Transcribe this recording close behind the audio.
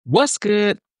What's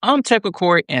good? I'm Tech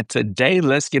Corey, and today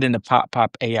let's get into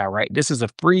Pop AI, right? This is a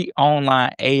free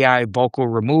online AI vocal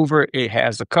remover. It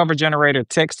has a cover generator,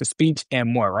 text to speech,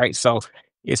 and more, right? So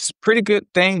it's a pretty good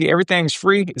thing. Everything's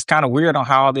free. It's kind of weird on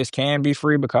how all this can be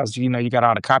free because you got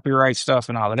all the copyright stuff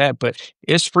and all of that, but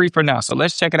it's free for now. So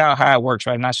let's check it out how it works,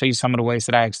 right? And I'll show you some of the ways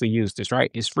that I actually use this,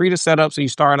 right? It's free to set up. So you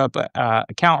start up an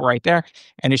account right there,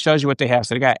 and it shows you what they have.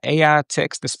 So they got AI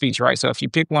text to speech, right? So if you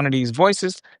pick one of these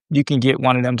voices, you can get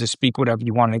one of them to speak whatever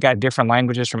you want. They got different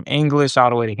languages from English all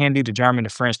the way to Hindi to German to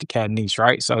French to Cantonese,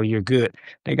 right? So you're good.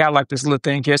 They got like this little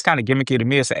thing here. It's kind of gimmicky to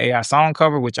me. It's an AI song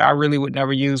cover, which I really would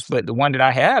never use. But the one that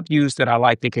I have used that I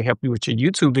like that can help you with your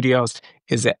YouTube videos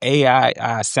is an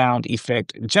AI sound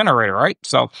effect generator, right?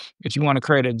 So if you want to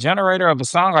create a generator of a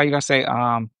song, all you gotta say,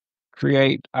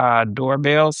 create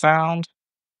doorbell sound.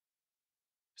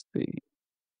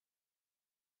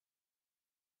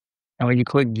 And when you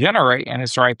click generate and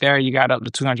it's right there, you got up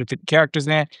to 250 characters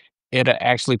in, it'll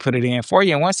actually put it in for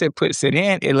you. And once it puts it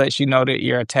in, it lets you know that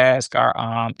your task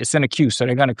are it's in a queue. So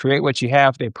they're gonna create what you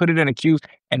have, they put it in a queue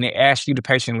and they ask you to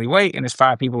patiently wait. And it's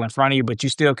five people in front of you, but you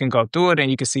still can go through it. And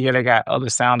you can see here they got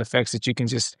other sound effects that you can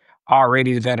just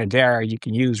already that are there you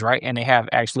can use, right? And they have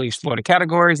actually explore the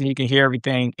categories and you can hear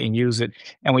everything and use it.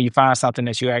 And when you find something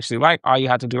that you actually like, all you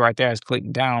have to do right there is click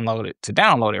download it to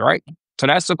download it, right? So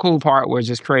that's the cool part where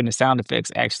just creating the sound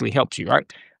effects actually helps you,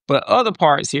 right? But other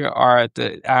parts here are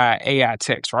the AI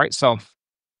text, right? So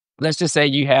let's just say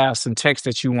you have some text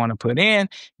that you want to put in.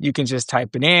 You can just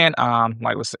type it in.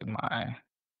 Like let's say my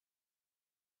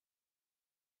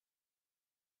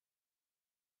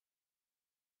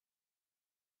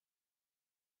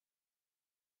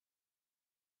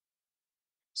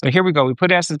So here we go. We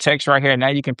put as the text right here. Now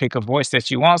you can pick a voice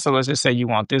that you want. So let's just say you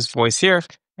want this voice here,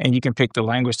 and you can pick the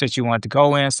language that you want to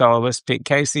go in. So let's pick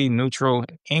Casey, neutral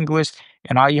English.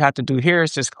 And all you have to do here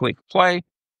is just click play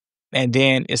and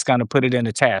then it's going to put it in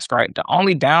the task, right? The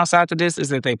only downside to this is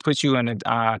that they put you in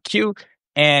a queue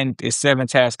and it's seven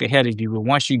tasks ahead of you. But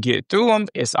once you get through them,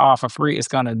 it's all for free. It's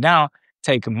going to now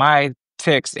take my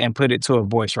text and put it to a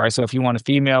voice, right? So if you want a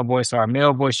female voice or a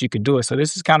male voice, you could do it. So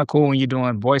this is kind of cool when you're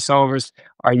doing voiceovers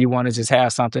or you want to just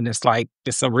have something that's like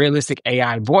it's a realistic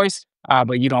AI voice,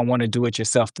 but you don't want to do it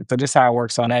yourself. So this is how it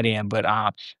works on that end. But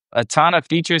a ton of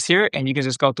features here, and you can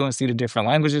just go through and see the different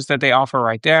languages that they offer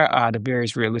right there, the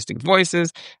various realistic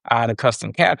voices, the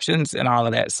custom captions, and all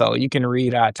of that. So you can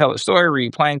read, tell a story,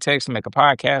 read plain text, make a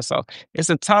podcast. So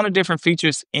it's a ton of different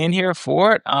features in here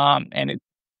for it, and it's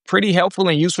pretty helpful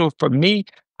and useful for me.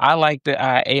 I like the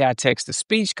AI text to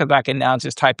speech because I can now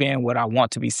just type in what I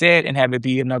want to be said and have it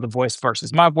be another voice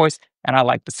versus my voice. And I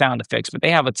like the sound effects, but they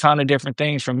have a ton of different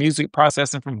things from music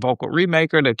processing, from vocal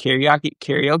remaker to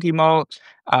karaoke mode,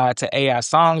 to AI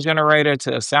song generator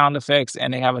to sound effects,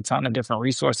 and they have a ton of different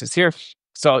resources here.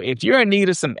 So if you're in need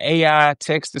of some AI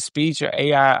text to speech or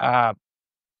AI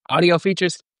audio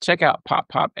features, check out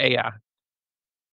PopPop AI.